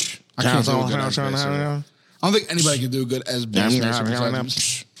 I can't do good as Bassmaster. I don't think anybody can do good as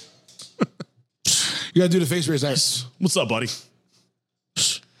Bassmaster. You gotta do the face raise. What's up, buddy?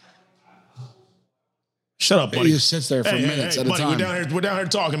 Shut up, buddy. He just sits there for minutes at a buddy, time. We're down here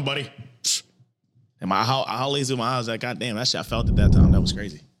talking, buddy. And how lazy my eyes? Like, goddamn, that shit I felt at that time. That was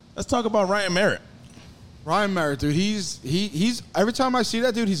crazy. Let's talk about Ryan Merritt. Ryan Merritt, dude, he's every time I see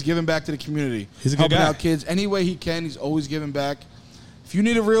that dude, he's giving back to the community. He's a good helping guy. out kids any way he can. He's always giving back. If you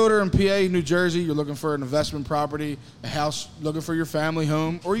need a realtor in PA, New Jersey, you're looking for an investment property, a house, looking for your family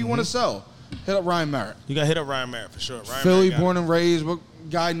home, or you want to sell, hit up Ryan Merritt. You got to hit up Ryan Merritt for sure. Ryan Philly, Merritt born and raised. What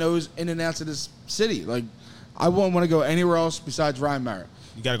guy knows in and outs of this city? Like, I wouldn't want to go anywhere else besides Ryan Merritt.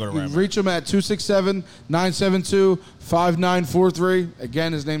 You got to go to Ryan Merritt. Reach him at 267-972-5943.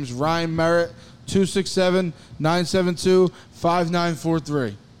 Again, his name is Ryan Merritt.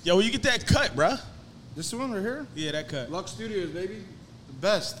 267-972-5943. Yo, where you get that cut, bruh? This one right here? Yeah, that cut. Lux Studios, baby. The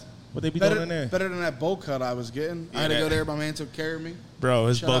best. What they be Better, doing in there? better than that bowl cut I was getting. Yeah, I had to go there. My man took care of me. Bro,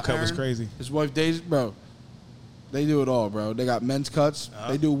 his Shout bowl out cut was Aaron. crazy. His wife Daisy, bro. They do it all, bro. They got men's cuts.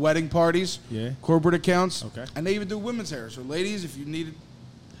 They do wedding parties. Yeah. Corporate accounts. Okay. And they even do women's hair. So, ladies, if you needed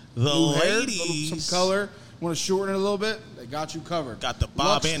The new hair, ladies. some color, want to shorten it a little bit, they got you covered. Got the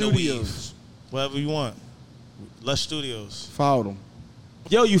bob Lux and the Studios. weave. Whatever you want. Lush Studios. Followed them.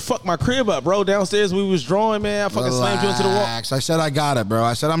 Yo, you fucked my crib up, bro. Downstairs we was drawing, man. I fucking slammed you into the wall. Relax. I said I got it, bro.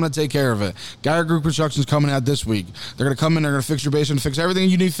 I said I'm going to take care of it. Garrett Group Construction's coming out this week. They're going to come in. They're going to fix your basement, fix everything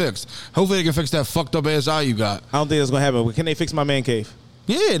you need fixed. Hopefully they can fix that fucked up ASI you got. I don't think that's going to happen. But can they fix my man cave?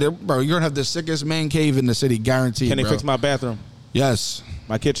 Yeah, bro. You're going to have the sickest man cave in the city, guaranteed, Can they bro. fix my bathroom? Yes.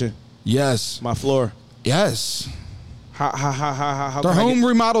 My kitchen? Yes. My floor? Yes. How They're can I home get-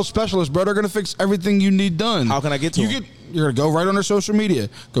 remodel specialists, bro. They're going to fix everything you need done. How can I get to them? You're going to go right on their social media.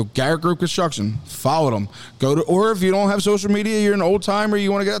 Go Garrett Group Construction. Follow them. Or if you don't have social media, you're an old timer,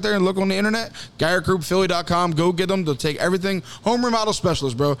 you want to get out there and look on the internet, GarrettGroupPhilly.com. Go get them. They'll take everything. Home remodel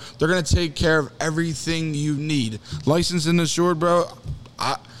specialists, bro. They're going to take care of everything you need. Licensed and insured, bro.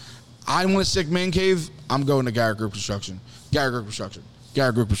 I want a sick man cave. I'm going to Garrett Group Construction. Garrett Group Construction.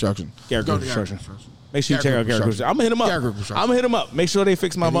 Garrett Group Construction. Garrett Go Group to Garrett Construction. Make sure you Garrett check out Group Garrett Group. I'm gonna hit him up. Garrett Group Construction. I'm gonna hit him up. Make sure they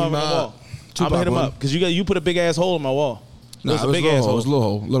fix my Hit him wall. up. I'm gonna hit him up because you put a big ass hole in my wall. It was a big ass hole. It was a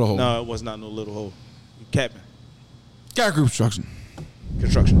little hole. No, it was not no little hole. You capping. Garrett Group Construction.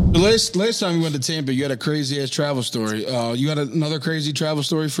 Construction. The last time you went to Tampa, you had a crazy ass travel story. You got another crazy travel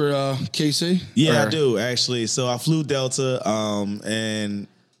story for KC? Yeah, I do actually. So I flew Delta, and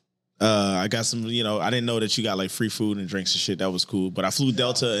I got some. I didn't know that you got like free food and drinks and shit. That was cool. But I flew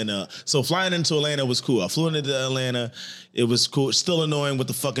Delta, and so flying into Atlanta was cool. I flew into Atlanta. It was cool. Still annoying with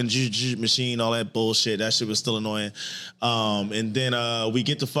the fucking machine, all that bullshit. That shit was still annoying. And then we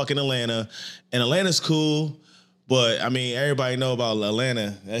get to fucking Atlanta, and Atlanta's cool. But I mean, everybody know about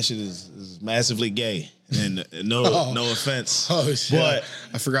Atlanta. That shit is massively gay, and no offense. Oh shit! But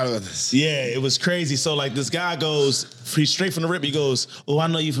I forgot about this. yeah, it was crazy. So like, this guy goes, he's straight from the rip. He goes, "Oh, I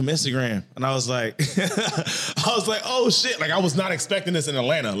know you from Instagram," and I was like, "Oh shit!" Like I was not expecting this in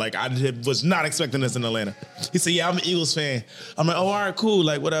Atlanta. Like I was not expecting this in Atlanta. He said, "Yeah, I'm an Eagles fan." I'm like, "Oh, all right, cool.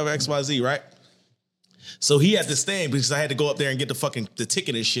 Like whatever, XYZ, right?" So he had to stand because I had to go up there and get the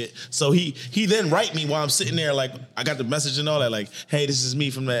ticket and shit. So he then write me while I'm sitting there, like I got the message and all that, like, "Hey, this is me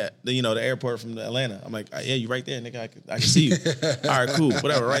from the airport from Atlanta." I'm like, "Yeah, you right there, nigga. I can see you." All right, cool,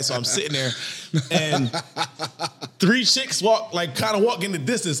 whatever, right? So I'm sitting there, and 3 chicks walk in the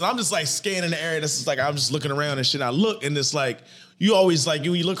distance, and I'm just like scanning the area. This is like I'm just looking around and shit. I look, and it's like you always like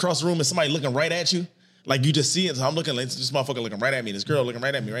you look across the room and somebody looking right at you. Like you just see it. So I'm looking, like, this motherfucker looking right at me. This girl looking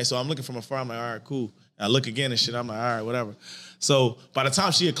right at me, right? So I'm looking from afar. I'm like, all right, cool. I look again and shit. I'm like, all right, whatever. So by the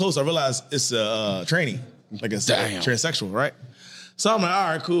time she get close, I realize it's a tranny, like it's transsexual, right? So I'm like, all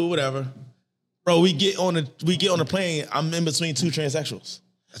right, cool, whatever. Bro, we get on the plane. I'm in between 2 transsexuals.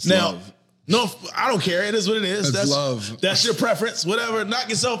 That's now, love. no, I don't care. It is what it is. That's love. That's your preference. Whatever. Knock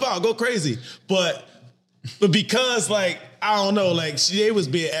yourself out. Go crazy. But because like I don't know, like they was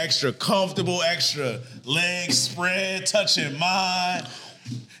being extra comfortable, extra legs spread, touching mine,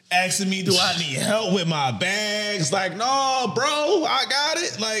 asking me, do I need help with my bags? Like, no, bro, I got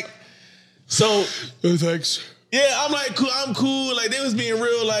it. Like, so Thanks. yeah, I'm like, cool, I'm cool. Like, they was being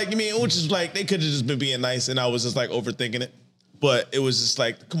real, like, which is like, they could have just been being nice, and I was just like overthinking it. But it was just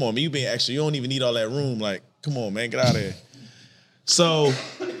like, come on, man, you being extra. You don't even need all that room. Like, come on, man, get out of here. So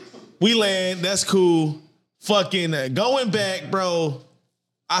we land, that's cool. Fucking going back, bro.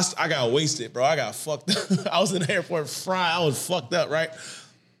 I got wasted, bro. I got fucked up. I was in the airport frying. I was fucked up, right?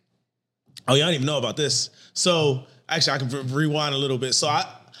 Oh, y'all don't even know about this. So actually, I can rewind a little bit. So I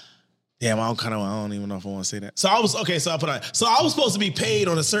don't even know if I want to say that. So I was supposed to be paid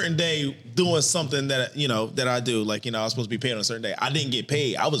on a certain day doing something that that I do. Like I was supposed to be paid on a certain day. I didn't get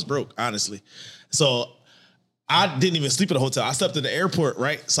paid. I was broke, honestly. So I didn't even sleep at the hotel. I slept at the airport,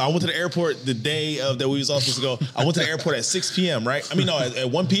 right? So I went to the airport the day that we was all supposed to go. I went to the airport at 6 p.m., right? I mean, no,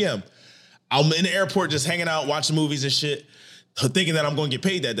 at 1 p.m. I'm in the airport just hanging out, watching movies and shit, thinking that I'm going to get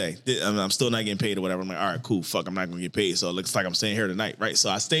paid that day. I'm still not getting paid or whatever. I'm like, all right, cool, fuck, I'm not going to get paid. So it looks like I'm staying here tonight, right? So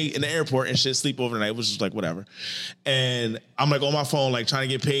I stayed in the airport and shit, sleep over the night, which was like, whatever. And I'm like on my phone, like trying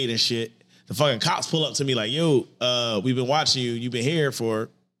to get paid and shit. The fucking cops pull up to me like, yo, we've been watching you. You've been here for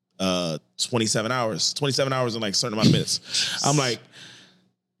 27 hours in like a certain amount of minutes. I'm like,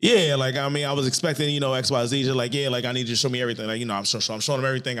 yeah, like, I mean, I was expecting, XYZ. They're like, yeah, like, I need you to show me everything. Like, I'm showing him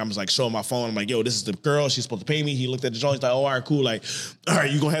everything. I'm just like showing my phone. I'm like, yo, this is the girl. She's supposed to pay me. He looked at the joint. He's like, oh, all right, cool. Like, all right,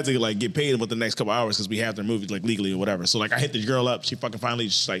 you're going to have to like get paid within the next couple hours because we have their movies like legally or whatever. So like I hit the girl up. She fucking finally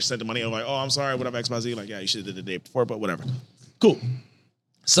just like sent the money. I'm like, oh, I'm sorry, whatever, XYZ. Like, yeah, you should have did the day before, but whatever. Cool.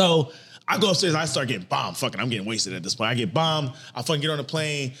 So I go upstairs. I start getting bombed. Fucking, I'm getting wasted at this point. I get bombed. I fucking get on the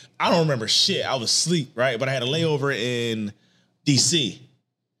plane. I don't remember shit. I was asleep, right? But I had a layover in D.C.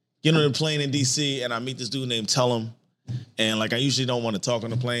 Get on the plane in D.C. and I meet this dude named Tellum. And like I usually don't want to talk on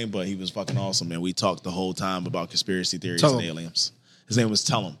the plane, but he was fucking awesome, man. We talked the whole time about conspiracy theories and aliens. His name was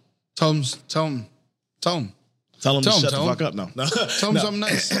Tellum. Tell him to shut the fuck up. No. Tell him something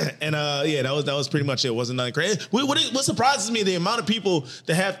nice. And yeah, that was pretty much it. It wasn't nothing crazy. What surprises me, the amount of people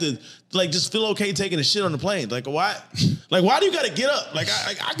that have to like just feel okay taking a shit on the plane. Like why? Like why do you got to get up? Like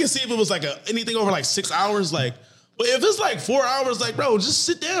I can see if it was like anything over like 6 hours, like. But if it's like 4 hours, like bro, just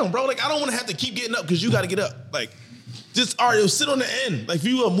sit down, bro. Like I don't want to have to keep getting up because you got to get up. Like. Just, all right, sit on the end. Like, if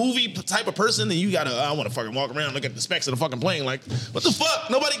you a movie type of person, then you gotta, I want to fucking walk around and look at the specs of the fucking plane. Like, what the fuck?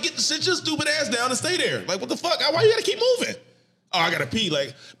 Nobody get the sit your stupid ass down and stay there. Like, what the fuck? Why you gotta keep moving? Oh, I gotta pee.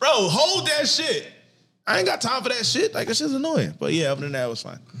 Like, bro, hold that shit. I ain't got time for that shit. Like, that shit's annoying. But yeah, other than that, it was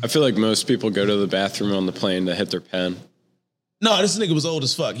fine. I feel like most people go to the bathroom on the plane to hit their pen. No, this nigga was old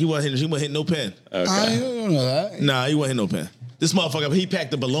as fuck. He wasn't hitting no pen. Okay. I don't know that. Nah, he wasn't hitting no pen. This motherfucker, he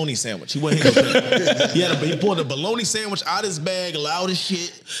packed a bologna sandwich. He wasn't hitting no pen. He pulled a bologna sandwich out his bag, loud as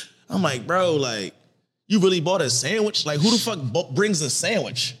shit. I'm like, bro, like, you really bought a sandwich? Like, who the fuck brings a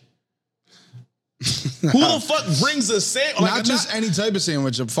sandwich? Who the fuck brings a sandwich? Like, not just any type of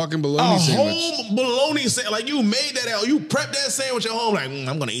sandwich, a fucking bologna sandwich. A whole bologna sandwich. Like, you made that out. You prepped that sandwich at home. Like, I'm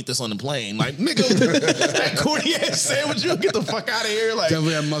going to eat this on the plane. Like, nigga, that corny ass sandwich, you get the fuck out of here. Like,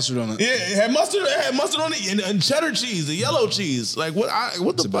 definitely had mustard on it. Yeah, it had mustard on it and cheddar cheese, the yellow cheese. Like,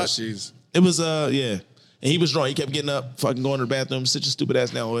 what the fuck? Cheese. It was, yeah. And he was drunk. He kept getting up, fucking going to the bathroom, sit your stupid ass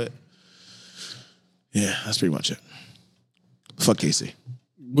down with it. Yeah, that's pretty much it. Fuck Casey.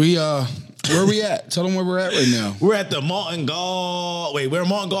 Where we at? Tell them where we're at right now. We're at the Malton Gall. Wait, we're a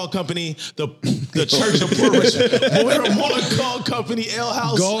Malton Gall Company, the Church of Port Richmond. We're a Malton Gall Company Ale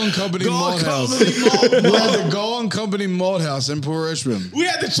House. Gall and Company Malt House. We're at the Gall and Company Malt House in Port Richmond. We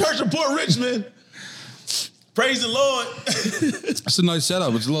at the Church of Port Richmond. Praise the Lord. It's a nice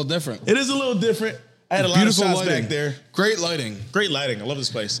setup. It's a little different. It is a little different. I had a lot of shots back there. Great lighting. Great lighting. I love this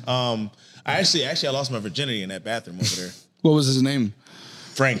place. I lost my virginity in that bathroom over there. What was his name?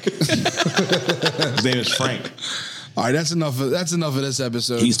 Frank. His name is Frank. All right, that's enough of this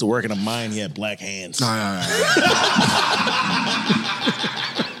episode. He used to work in a mine. He had black hands. All right.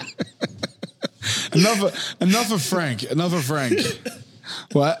 Enough of Frank.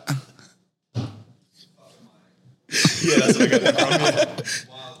 What? Yeah, that's what I got that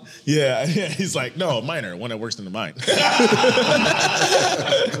from. Yeah, he's like, no, a miner, one that works in the mine.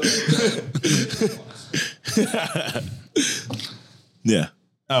 Yeah.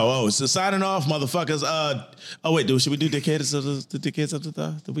 Oh, so signing off, motherfuckers. Oh wait, should we do dickheads of the dickheads of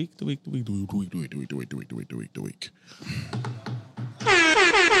the week? The week.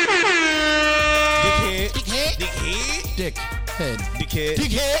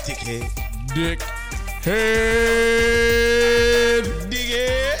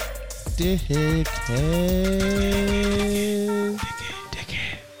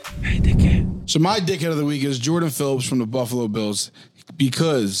 So my dickhead of the week is Jordan Phillips from the Buffalo Bills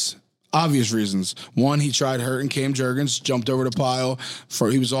because obvious reasons. One, he tried hurting Cam Jurgens, jumped over the pile.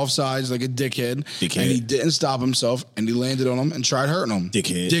 He was offsides like a dickhead. And he didn't stop himself, and he landed on him and tried hurting him.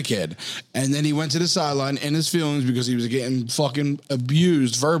 Dickhead. And then he went to the sideline in his feelings because he was getting fucking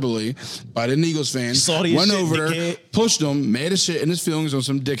abused verbally by the Eagles fans. Went over there, pushed him, made a shit in his feelings on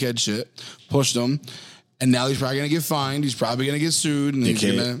some dickhead shit, pushed him, and now he's probably going to get fined. He's probably going to get sued, and he's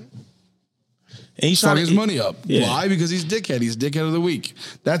going to... And he's fuck his money up. Yeah. Why? Because he's dickhead. He's dickhead of the week.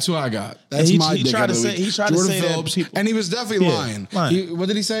 That's who I got. That's my dickhead of the week. He tried to say Phillips, and he was definitely lying. What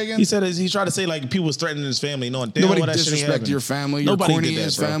did he say again? He said he tried to say like people was threatening his family. Nobody disrespect your family. Your corny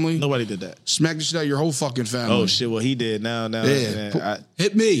ass family. Nobody did that. Smack the shit out of your whole fucking family. Oh shit! Well, he did. Now.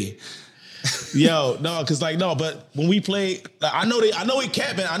 Hit me. Yo, no, because but when we play, I know he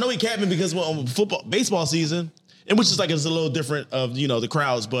capping because baseball season, and which is it's a little different of the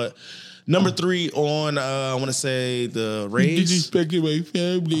crowds, but. Number 3 on, I want to say the Rays. Disrespecting my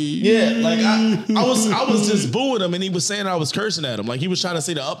family. Yeah, I was just booing him, and he was saying I was cursing at him. Like he was trying to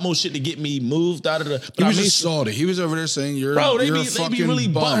say the utmost shit to get me moved out of the. But he was just salty. He was over there saying they be really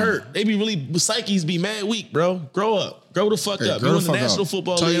butthurt. They be really psyches be mad weak, bro. Grow up. Grow the fuck up. You're in the National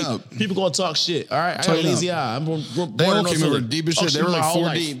Football League. People gonna talk shit. All right, I got a lazy eye. They all came over deep as shit. They were like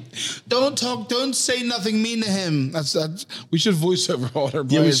 4 deep. Don't say nothing mean to him. That's we should voice over all our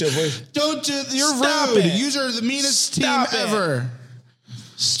players. Yeah, we should voice. Don't do. You're rude. You are the meanest team ever.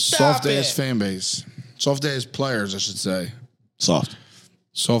 Soft ass fan base. Soft ass players, I should say. Soft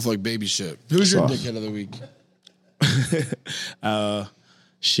like baby shit. Who's your dickhead of the week?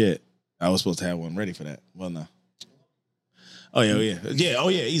 Shit. I was supposed to have one ready for that. Well, no. Oh yeah,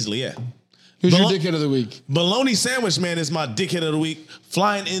 easily, yeah. Who's your dickhead of the week? Bologna Sandwich Man is my dickhead of the week.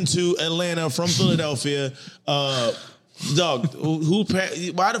 Flying into Atlanta from Philadelphia. Dog,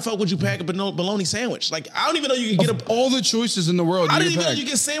 why the fuck would you pack a bologna sandwich? Like, I don't even know you can get all the choices in the world. I didn't even know you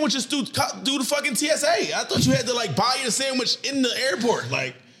get sandwiches through the fucking TSA. I thought you had to buy your sandwich in the airport.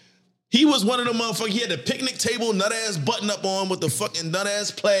 Like, he was one of them motherfuckers. He had the picnic table nut ass button up on with the fucking nut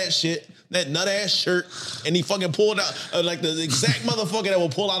ass plaid shit. That nut ass shirt, and he fucking pulled out the exact motherfucker that will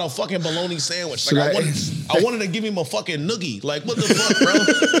pull out a fucking bologna sandwich. Like I wanted to give him a fucking noogie. Like what the fuck, bro?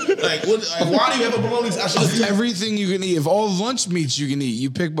 Why do you have a bologna? Everything you can eat. If all lunch meats you can eat,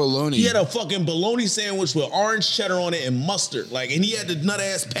 you pick bologna. He had a fucking bologna sandwich with orange cheddar on it and mustard. And he had the nut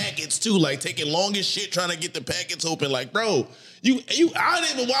ass packets too. Taking long as shit trying to get the packets open. Bro. I don't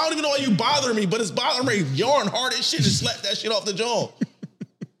even know why you bothering me, but it's bothering me. Yarn hard as shit to slap that shit off the jaw.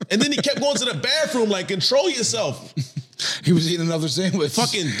 And then he kept going to the bathroom, control yourself. He was eating another sandwich.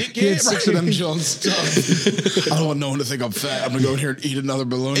 Fucking dickhead. He had 6 of them Jones. I don't want no one to think I'm fat. I'm going to go in here and eat another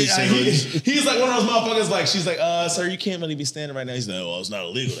bologna sandwich. He's like one of those motherfuckers, she's like, sir, you can't really be standing right now. He's like, well, it's not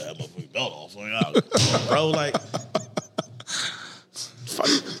illegal to have my fucking belt off. Bro, fuck.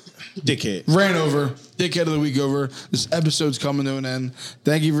 Dickhead. Ran over. Dickhead of the week over. This episode's coming to an end.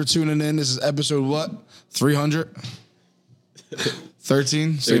 Thank you for tuning in. This is episode what? 300?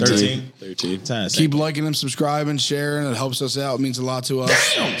 13? 13. Keep liking and subscribing, sharing. It helps us out. It means a lot to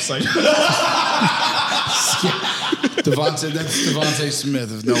us. Damn. Devontae, that's Devontae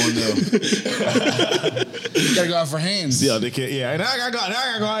Smith, if no one knew. You gotta go out for hands. Yeah, and I gotta go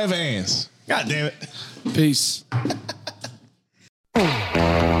out for hands. God damn it. Peace.